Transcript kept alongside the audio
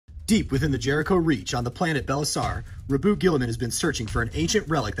Deep within the Jericho Reach on the planet Belisar, Raboot Gilliman has been searching for an ancient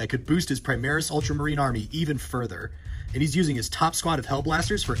relic that could boost his Primaris Ultramarine army even further, and he's using his top squad of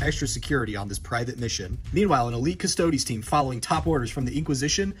Hellblasters for extra security on this private mission. Meanwhile, an elite Custodes team following top orders from the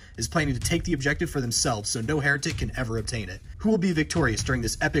Inquisition is planning to take the objective for themselves so no heretic can ever obtain it. Who will be victorious during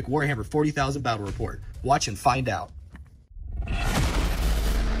this epic Warhammer 40,000 battle report? Watch and find out.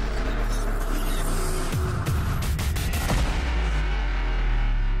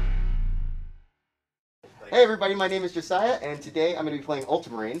 Hey everybody, my name is Josiah, and today I'm going to be playing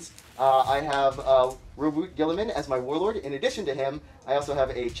Ultramarines. I have Raboot Gilliman as my warlord. In addition to him, I also have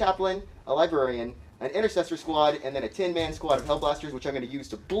a chaplain, a librarian, an intercessor squad, and then a 10-man squad of Hellblasters, which I'm going to use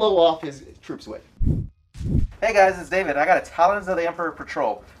to blow off his troops with. Hey guys, it's David. I got a Talons of the Emperor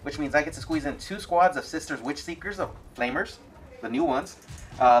patrol, which means I get to squeeze in 2 squads of Sisters Witch Seekers of Flamers, the new ones,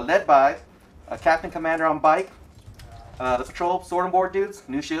 led by a Captain Commander on bike, the patrol sword and board dudes,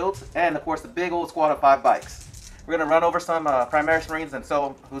 new shields, and of course the big old squad of 5 bikes. We're going to run over some Primaris Marines and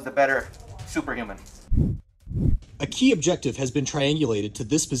so who's the better superhuman. A key objective has been triangulated to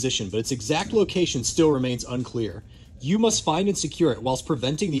this position, but its exact location still remains unclear. You must find and secure it whilst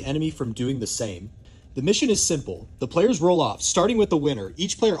preventing the enemy from doing the same. The mission is simple. The players roll off, starting with the winner.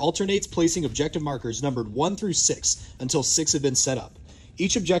 Each player alternates placing objective markers numbered 1 through 6 until 6 have been set up.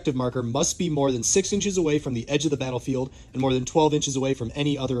 Each objective marker must be more than 6 inches away from the edge of the battlefield and more than 12 inches away from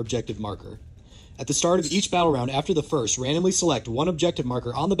any other objective marker. At the start of each battle round after the first, randomly select one objective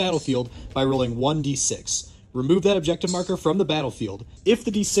marker on the battlefield by rolling 1d6. Remove that objective marker from the battlefield. If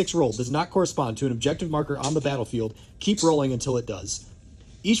the d6 roll does not correspond to an objective marker on the battlefield, keep rolling until it does.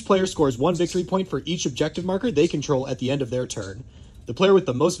 Each player scores 1 victory point for each objective marker they control at the end of their turn. The player with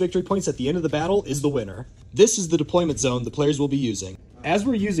the most victory points at the end of the battle is the winner. This is the deployment zone the players will be using. As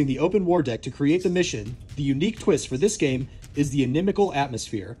we're using the open war deck to create the mission, the unique twist for this game is the inimical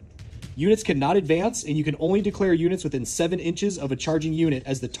atmosphere. Units cannot advance, and you can only declare units within 7 inches of a charging unit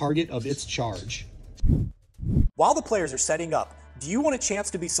as the target of its charge. While the players are setting up, do you want a chance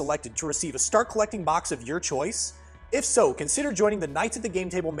to be selected to receive a start collecting box of your choice? If so, consider joining the Knights at the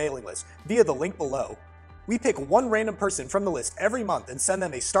Game Table mailing list via the link below. We pick one random person from the list every month and send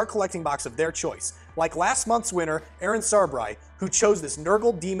them a start collecting box of their choice, like last month's winner, Aaron Sarbrai, who chose this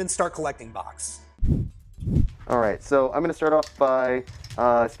Nurgle Demon start collecting box. Alright, so I'm going to start off by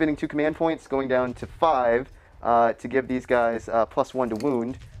spending 2 command points, going down to 5 to give these guys +1 to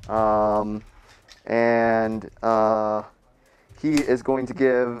wound. He is going to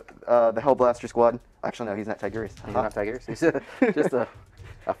give the Hellblaster squad. Actually, no, he's not Tigurius. He's not Tigurius. He's just a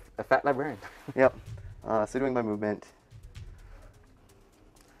fat librarian. Yep. So doing my movement.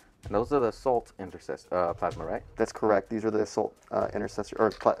 And those are the Assault Plasma, right? That's correct. These are the Assault Intercessor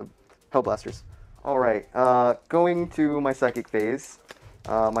or Hellblasters. All right. Going to my Psychic phase,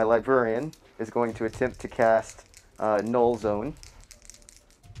 my Librarian is going to attempt to cast Null Zone.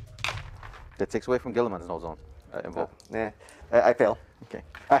 That takes away from Gilliman's Null Zone. I fail. Okay.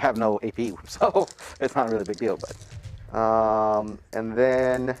 I have no AP, so it's not really a big deal. But and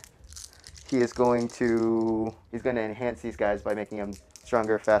then he is going to enhance these guys by making them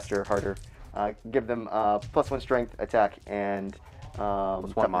stronger, faster, harder. Give them +1 strength, attack, and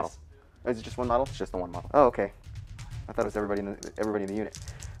it's one model. Is it just one model? It's just the one model. Oh, okay. I thought it was everybody in the unit.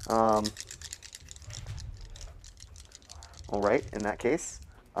 All right. In that case,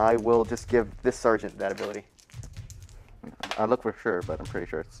 I will just give this sergeant that ability. I look for sure, but I'm pretty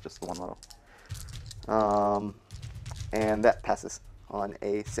sure it's just the one model. And that passes on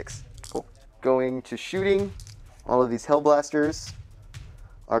a 6. Cool. Going to shooting. All of these Hellblasters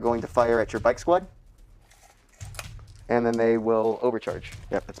are going to fire at your bike squad. And then they will overcharge.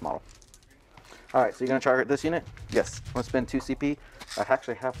 Yep, it's model. Alright, so you're going to target this unit? Yes. I'm going to spend 2 CP. I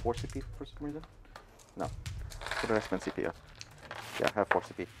actually have 4 CP for some reason. No. What did I spend CP on? Yeah, I have 4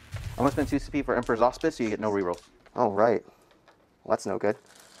 CP. I'm going to spend 2 CP for Emperor's Auspice, so you get no rerolls. Oh, right. Well, that's no good.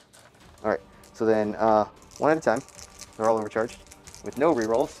 Alright, so then one at a time. They're all overcharged with no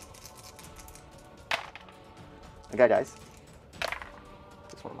rerolls. The guy dies.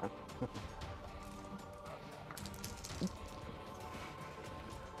 This one of mine.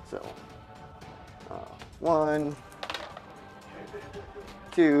 So, 1,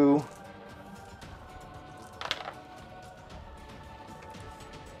 2,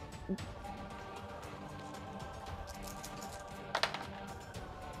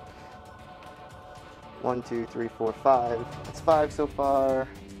 1, 2, 3, 4, 5. That's 5 so far.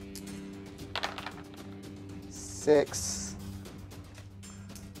 6,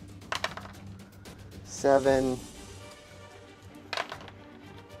 7,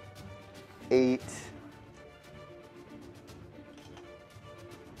 8,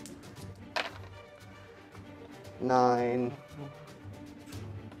 9,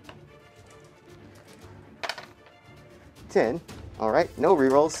 10. All right, no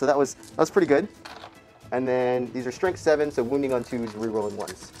rerolls, so that was pretty good. And then these are strength 7, so wounding on 2s, rerolling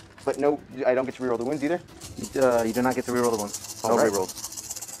 1s. But no, I don't get to reroll the wounds either. You do not get to reroll the ones. No Alright. rerolls.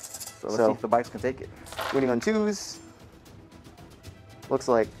 So let's see if the bikes can take it. Wounding on 2s. Looks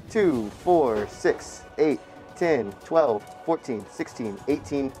like 2, 4, 6, 8, 10, 12, 14, 16,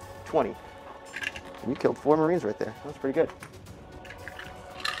 18, 20. And you killed 4 Marines right there. That was pretty good.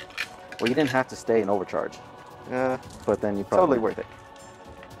 Well, you didn't have to stay in overcharge, but then you probably Totally worth it.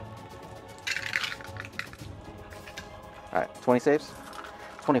 All right, 20 saves,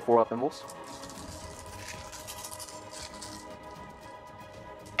 24 up impulse.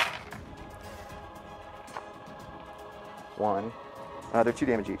 One, They're 2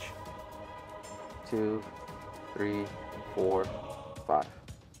 damage each. 2, 3, 4, 5.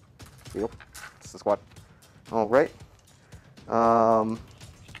 Yep, it's the squad. All right.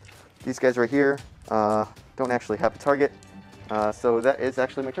 These guys right here don't actually have a target, so that is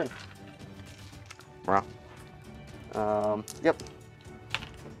actually my turn. Wow. Yep.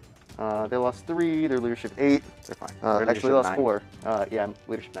 They lost 3, their leadership 8. They're fine. Actually, they lost 4. Yeah, I'm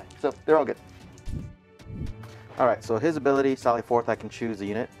leadership 9. So they're all good. All right, so his ability, Sally Forth, I can choose a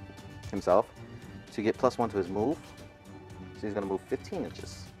unit himself to get +1 to his move. So he's gonna move 15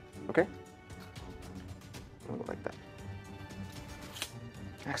 inches. Okay. I'll go like that.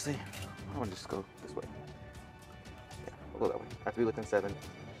 Actually, I want to just go this way. Yeah, I'll go that way. I have to be within 7.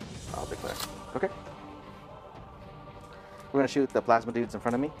 I'll declare. Okay. We're gonna shoot the plasma dudes in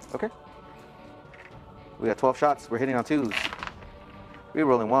front of me. Okay. We got 12 shots. We're hitting on 2s. We're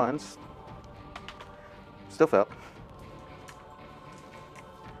rolling 1s. Still fell.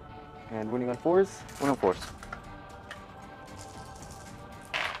 And winning on 4s. 1 on 4s.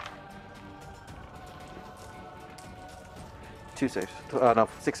 Two saves. No,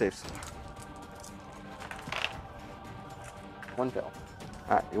 6 saves. 1 fail.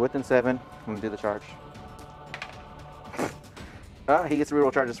 Alright, you're within 7. I'm gonna do the charge. He gets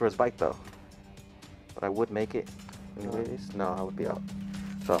reroll charges for his bike though. But I would make it anyways. No, I would be out.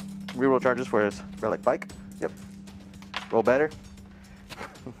 So, reroll charges for his relic bike. Yep. Roll better.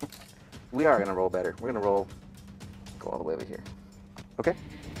 We are gonna roll better. We're gonna roll, go all the way over here. Okay.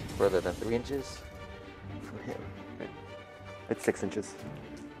 Further than 3 inches from him. It's 6 inches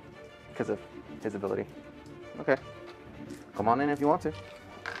because of his ability. Okay. Come on in if you want to.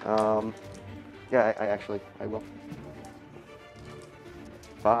 Yeah, I will.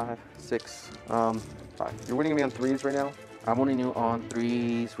 5, 6, 5. You're winning me on 3s right now? I'm winning you on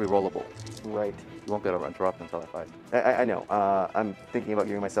 3s rerollable. Right. You won't be able to interrupt until I fight. I know. I'm thinking about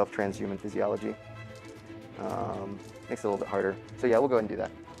giving myself transhuman physiology. Makes it a little bit harder. So yeah, we'll go ahead and do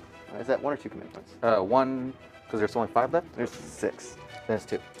that. Is that 1 or 2 command points? 1, because there's only 5 left. There's 6. Then it's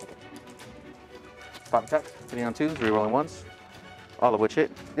 2. 5 attacks, hitting on 2s, rerolling 1s. All of which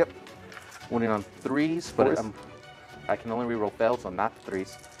hit. Yep. Winning on 3s, but 4s. I can only reroll fails, so not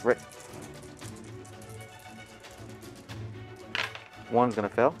 3s. Right. 1's gonna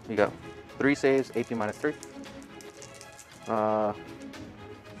fail. You got 3 saves, AP -3.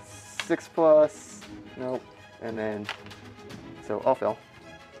 6 plus. Nope. And then, so all fail.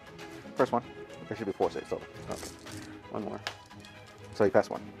 First one. There should be 4 saves total. Okay. 1 more. So you pass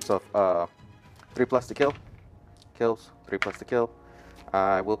 1. So 3 plus to kill. Kills. 3 plus to kill.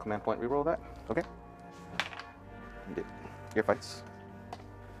 I will command point reroll that. Okay. Indeed. Your fights.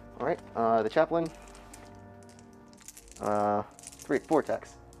 All right. The chaplain. 4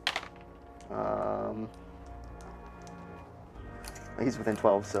 attacks. He's within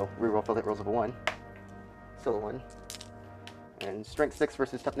 12, so reroll failed hit rolls of a 1. Still a 1. And strength 6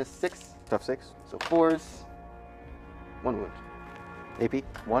 versus toughness 6. Tough 6. So 4s. 1 wound. AP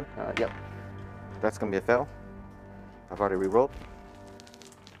 1. Yep. That's gonna be a fail. I've already rerolled.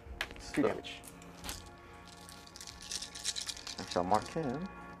 2 damage. I shall mark him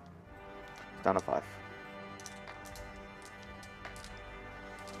down to 5.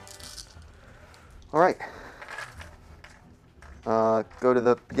 All right. Go to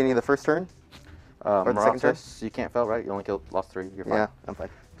the beginning of the first turn. Or the second turn. You can't fail, right? You only lost 3. You're fine. Yeah, I'm fine.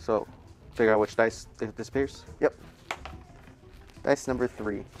 So figure out which dice it disappears. Yep. Dice number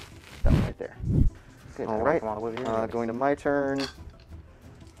 3. That one right there. Okay, All right. come on over here. Going to my turn.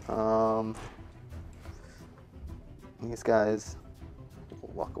 These guys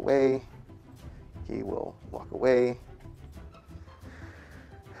will walk away. He will walk away.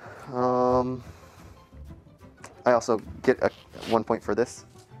 I also get 1 point for this.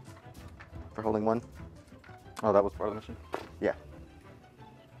 For holding 1. Oh, that was part of the mission? Yeah.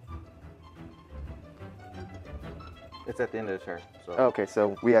 It's at the end of the turn. So. Okay,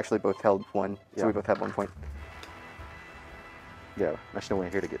 so we actually both held 1, so Yeah. we both have 1 point. Yeah, I should have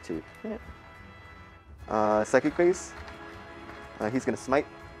went here to get 2. Yeah. Psychic phase. He's gonna smite.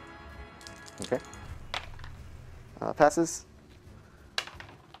 Okay. Passes.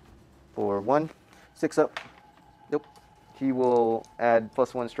 For 1. 6 up. Nope. He will add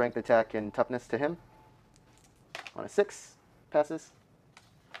 +1 strength, attack, and toughness to him. On a 6. Passes.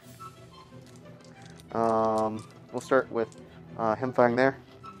 We'll start with him firing there,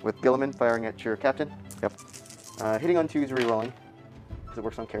 with Gilliman firing at your captain. Yep. Hitting on 2 is rerolling, because it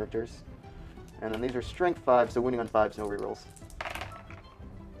works on characters. And then these are strength 5, so wounding on 5s, no rerolls.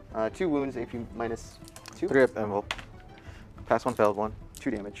 2 wounds, AP minus 2. 3 up envelope. Pass 1, failed 1. 2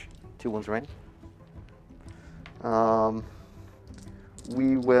 damage. 2 wounds remaining.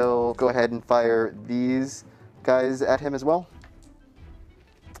 We will go ahead and fire these guys at him as well.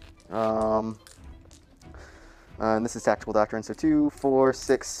 And this is Tactical Doctrine, so 2, 4,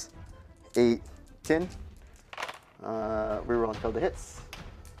 6, 8, 10. Reroll and failed the hits.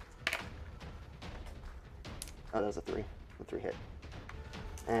 Oh, that was a 3. A 3 hit.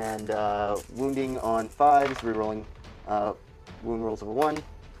 And wounding on 5s, rerolling wound rolls of a 1.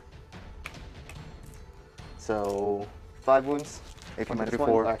 So 5 wounds. AP minus 1.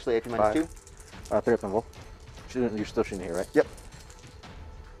 4, Actually, AP minus 2. 3 up envelope. You're still shooting here, right? Yep.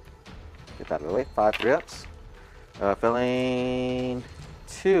 Get that out of the way. 5 3 ups. Failing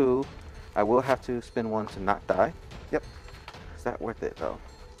 2, I will have to spend 1 to not die. Yep. Is that worth it though?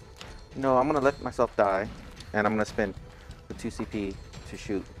 No, I'm gonna let myself die, and I'm gonna spend the 2 CP to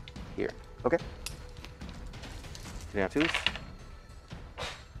shoot here. Okay. Shooting out 2s.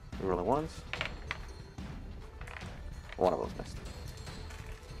 Rerolling 1s. One of those missed.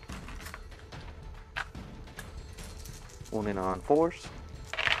 Wounding on 4s.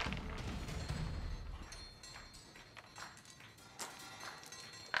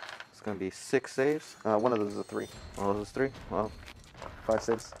 It's gonna be 6 saves. One of those is a 3. One of those is 3. Well, 5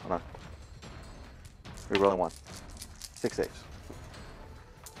 saves. hold on. Rerolling 1. 6 saves.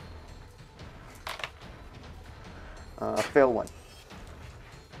 Fail 1.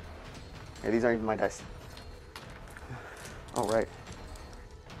 Yeah, these aren't even my dice. All right.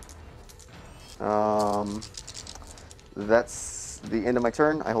 That's the end of my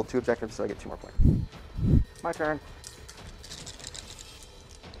turn. I hold 2 objectives, so I get 2 more points. My turn.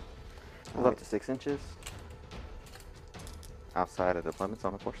 Move up to 6 inches. Outside of the limit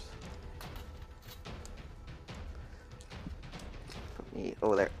zone, of course. Put me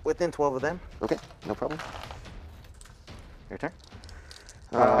over there, within 12 of them. Okay, no problem. Your turn.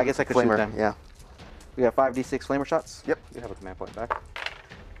 I guess I could shoot Flamer, them. yeah. We have 5d6 flamer shots. Yep. You have a command point back.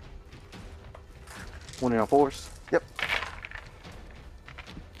 Wounding on 4s. Yep.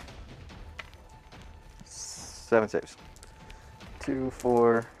 7 saves. 2,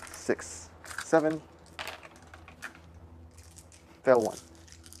 4, 6, 7. Fail 1.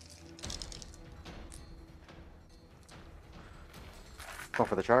 Going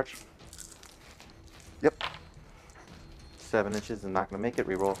for the charge. Yep. 7 inches and not going to make it.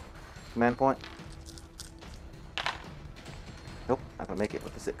 Reroll command point. Nope, not going to make it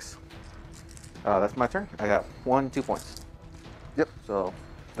with the 6. That's my turn. I got 1, 2 points. Yep. So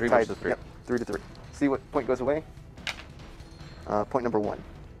 3 Tied. versus 3. Yep. 3 to 3. See what point goes away? Point number 1.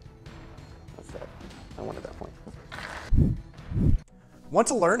 What's that? I wanted that point. Want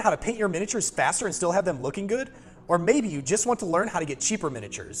to learn how to paint your miniatures faster and still have them looking good? Or maybe you just want to learn how to get cheaper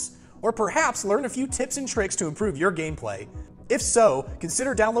miniatures. Or perhaps learn a few tips and tricks to improve your gameplay. If so,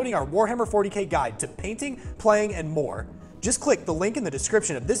 consider downloading our Warhammer 40k guide to painting, playing, and more. Just click the link in the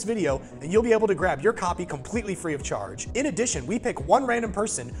description of this video and you'll be able to grab your copy completely free of charge. In addition, we pick one random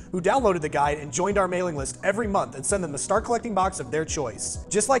person who downloaded the guide and joined our mailing list every month and send them the star collecting box of their choice.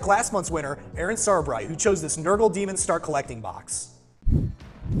 Just like last month's winner, Aaron Starbright, who chose this Nurgle Demon Star collecting box.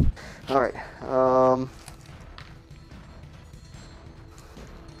 Alright.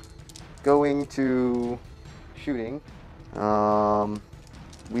 Going to shooting.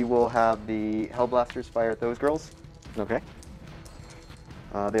 We will have the Hellblasters fire at those girls. Okay.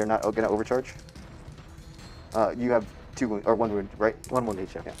 They're not going to overcharge. You have 2 wound, or 1 wound, right? 1 wound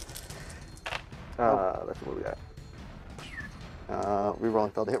each, yeah. That's what we got.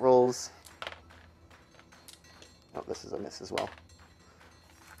 Rerolling failed hit rolls. Oh, this is a miss as well.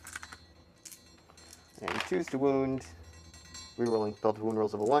 And 2s to wound. Rerolling failed wound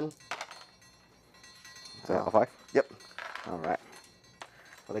rolls of a 1. So a 5? Yep. All right.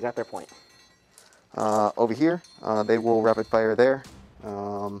 Well, they got their point. Over here, they will rapid fire there.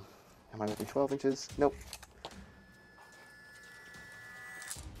 Am I within 12 inches? Nope.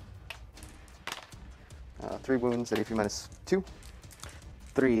 3 wounds at AP -2.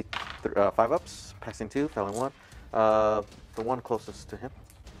 5 ups, passing 2, failing 1. The one closest to him.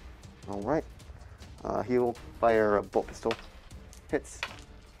 All right. He'll fire a bolt pistol. Hits.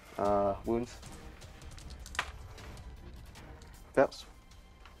 Wounds. Fails.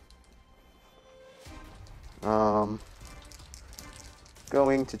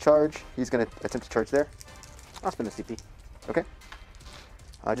 Going to charge. He's going to attempt to charge there. I'll spend a CP. Okay.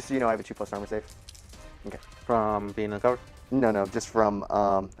 Just so you know, I have a 2+ armor save. Okay. From being uncovered? No, just from,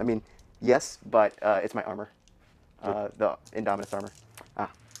 I mean, yes, but it's my armor. The Indominus armor.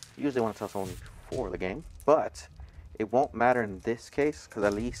 Usually want to tell someone before the game, but it won't matter in this case, because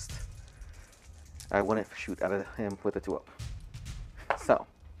at least I wouldn't shoot at him with a 2-up. So,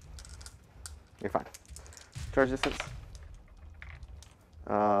 you're fine. Charge distance.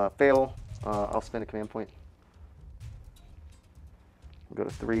 Fail. I'll spend a command point. We'll go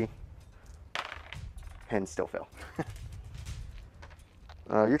to 3. And still fail.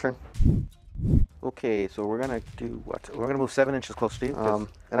 Your turn. Okay, so we're gonna do what? We're gonna move 7 inches closer to you.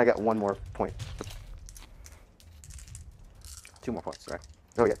 And I got 1 more point. 2 more points, right?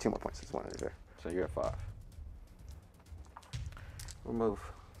 Oh yeah, 2 more points. It's 1 right there. So you're at 5. We'll move.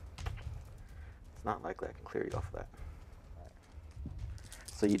 It's not likely I can clear you off of that.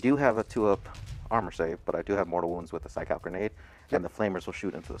 So you do have a 2-up armor save, but I do have mortal wounds with the psych out grenade, and the flamers will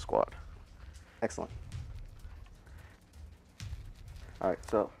shoot into the squad. Excellent. All right,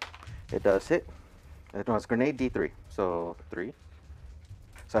 so it does hit. No, it's grenade D3, so 3.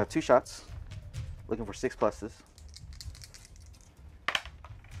 So I have 2 shots, looking for 6 pluses,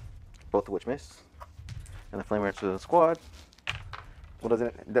 both of which miss, and the flamer to the squad. Well, doesn't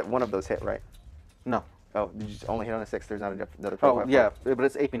it? That one of those hit, right? No. Oh, did you just only hit on a 6? There's not another. Oh yeah, but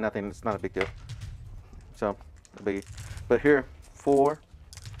it's AP nothing. It's not a big deal. So, no biggie. But here, 4,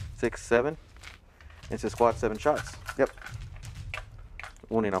 6, 7. It's a squad 7 shots. Yep.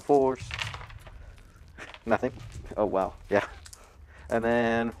 Wounding on 4s. Nothing. Oh wow. Yeah. And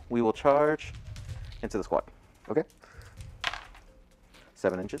then we will charge into the squad. Okay.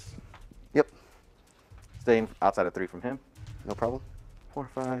 7 inches. Yep. Staying outside of 3 from him. No problem. 4,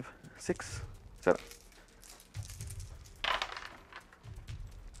 5, 6, 7.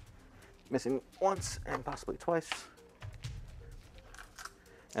 Missing once and possibly twice.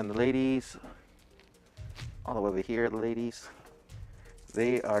 And the ladies, all the way over here, the ladies,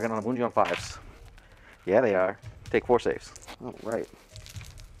 they are going to wound you on 5s. Yeah, they are. Take 4 saves. All right.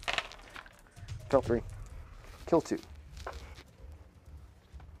 Fail 3. Kill 2.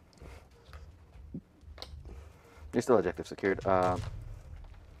 You're still objective secured.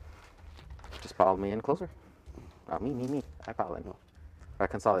 Just follow me in closer. Me. I follow in. I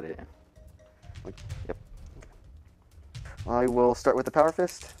consolidate in. Yep. I will start with the Power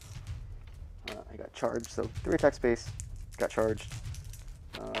Fist. I got charged, so 3 attack space. Got charged.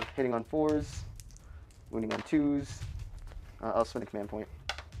 Hitting on 4s. Wounding on 2s. I'll spend a command point.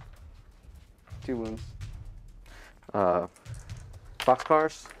 2 wounds.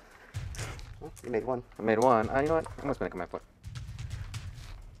 Boxcars. Oh, you made 1. I made 1. You know what? I'm going to spend a command point.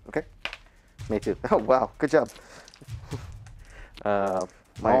 Okay. Made 2. Oh, wow. Good job. I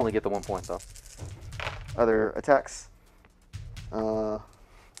only get the 1 point, though. Other attacks. 4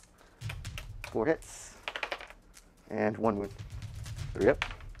 hits. And 1 wound. 3 up.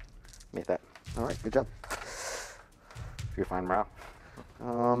 Made that. All right. Good job. You're fine, morale.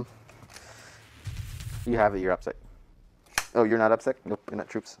 You have it. You're upset. Oh, you're not upset? Nope. You're not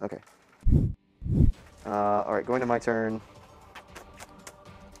troops. Okay. All right. Going to my turn.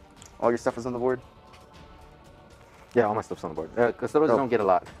 All your stuff is on the board? Yeah, all my stuff's on the board. Custodes don't get a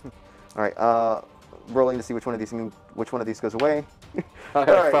lot. All right. Rolling to see which one of these goes away. All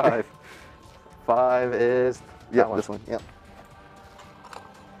right, 5. 5 is this one. Yep.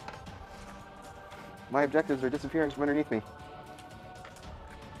 My objectives are disappearing from underneath me.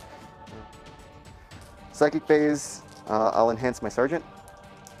 Psychic phase. I'll enhance my sergeant.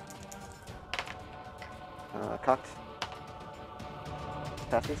 Cocked.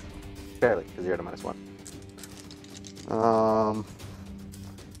 Passes. Barely, because you're at a -1.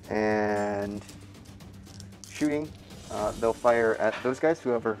 And shooting. They'll fire at those guys,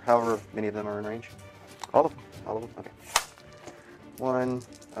 however many of them are in range. All of them. All of them? Okay. 1,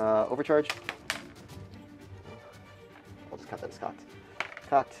 overcharge. I'll just count that as cocked.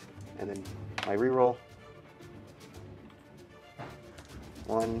 Cocked, and then my reroll.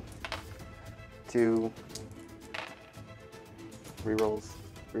 1, 2, rerolls.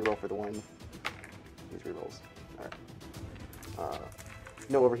 Reroll for the 1. These rerolls. Alright.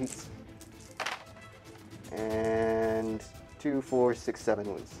 No overheats. And 2, 4, 6, 7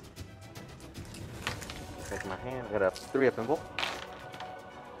 wounds. Take my hand. I got a 3-up symbol.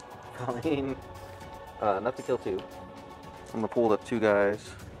 Falling. Enough to kill 2. I'm gonna pull the 2 guys.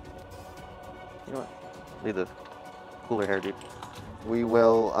 You know what? Leave the cooler hair, dude. We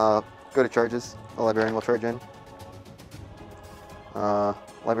will go to charges. The librarian will charge in.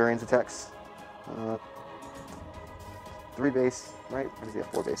 Librarian's attacks. 3 base, right? Or does he have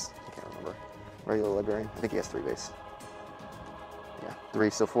 4 base? I can't remember. Regular librarian. I think he has 3 base. Yeah, 3,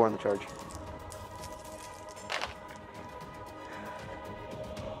 so 4 on the charge.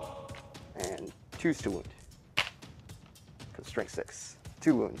 And 2's to wound. Because strength 6.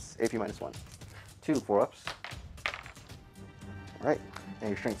 2 wounds. AP -1. 2 4-ups. Alright. And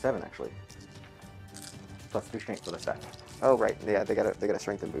your strength 7 actually. Plus 3 strength for the stack. Oh right, yeah, they got a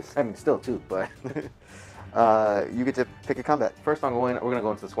strength and boost. I mean, still 2, but you get to pick a combat. first I'm going. We're gonna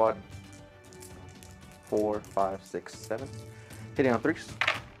go into the squad. 4, 5, 6, 7. Hitting on 3s.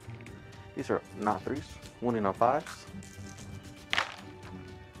 These are not 3s. Wounding on 5s.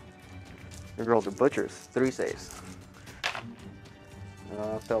 Your girls are butchers. 3 saves.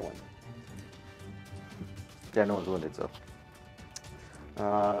 Fell 1. Yeah, no one's wounded, so.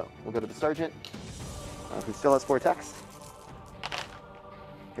 We'll go to the sergeant, who still has 4 attacks.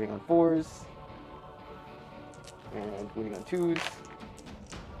 Hitting on 4s. And wounding on 2s.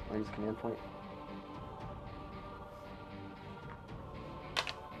 I'll use a command point.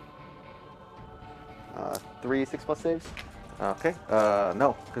 Three 6+ saves. Okay.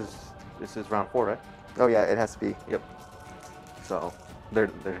 No, because this is round 4, right? Oh yeah, it has to be. Yep. So they're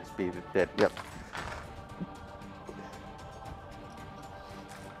speed dead. Yep.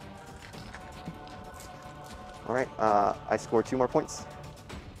 All right. I score 2 more points.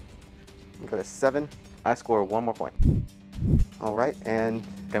 We go to 7. I score 1 more point. All right, and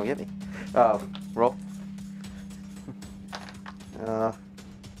Can we get me? Roll.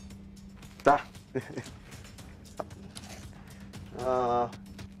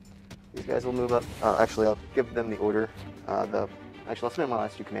 These guys will move up. Actually, I'll give them the order. Actually, I'll spend my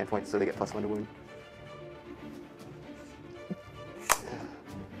last 2 command points so they get +1 to wound.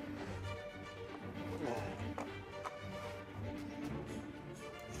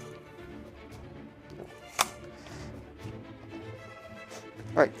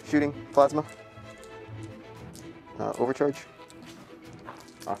 All right, shooting, plasma, overcharge.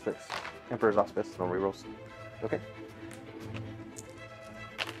 Auspice. Emperor's Auspice. No rerolls. Okay.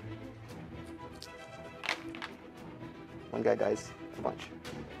 One guy dies a bunch.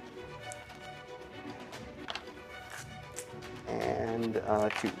 And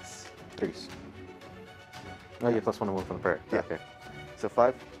 2s. 3s. No, you get +1 to wound from the prayer. Yeah. Okay. So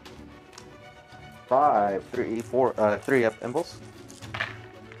 5. 5, 3, 4, 3-up impulse.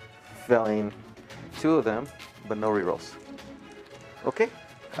 Felling 2 of them, but no rerolls. Okay.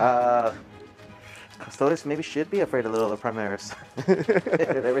 Custodes maybe should be afraid a little of Primaris.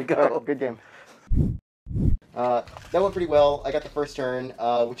 There we go. Right, good game. That went pretty well. I got the first turn,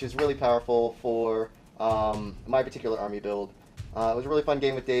 which is really powerful for my particular army build. It was a really fun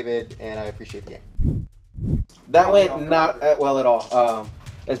game with David, and I appreciate the game. That went not well at all.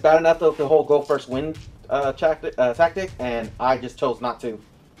 It's bad enough though the whole go first win tactic, and I just chose not to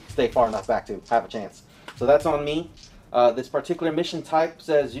stay far enough back to have a chance. So that's on me. This particular mission type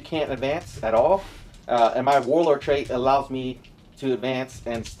says you can't advance at all, and my warlord trait allows me to advance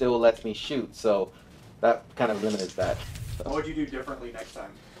and still lets me shoot. So that kind of limits that. So. What would you do differently next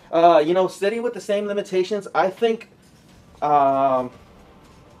time? You know, sitting with the same limitations, I think I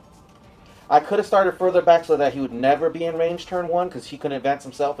could have started further back so that he would never be in range turn 1 because he couldn't advance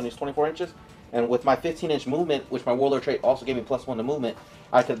himself and he's 24 inches. And with my 15-inch movement, which my warlord trait also gave me +1 to movement,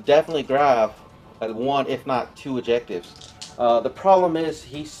 I could definitely grab 1, if not 2 objectives. The problem is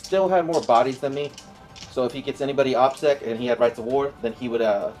he still had more bodies than me. So if he gets anybody OPSEC and he had rights of war, then he would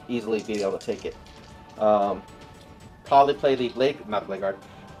easily be able to take it. Probably play the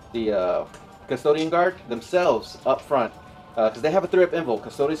Custodian Guard themselves up front. Because they have a 3-up invoke.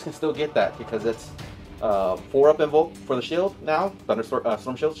 Custodians can still get that because it's 4-up invoke for the shield now.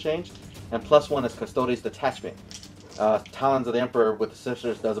 Storm Shield's changed. And +1 is Custodian's detachment. Talons of the Emperor with the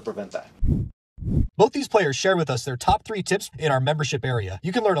Sisters doesn't prevent that. Both these players shared with us their top 3 tips in our membership area.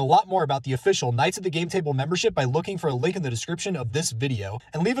 You can learn a lot more about the official Knights of the Game Table membership by looking for a link in the description of this video.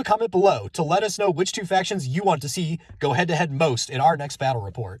 And leave a comment below to let us know which 2 factions you want to see go head-to-head most in our next battle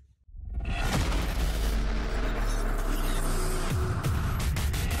report.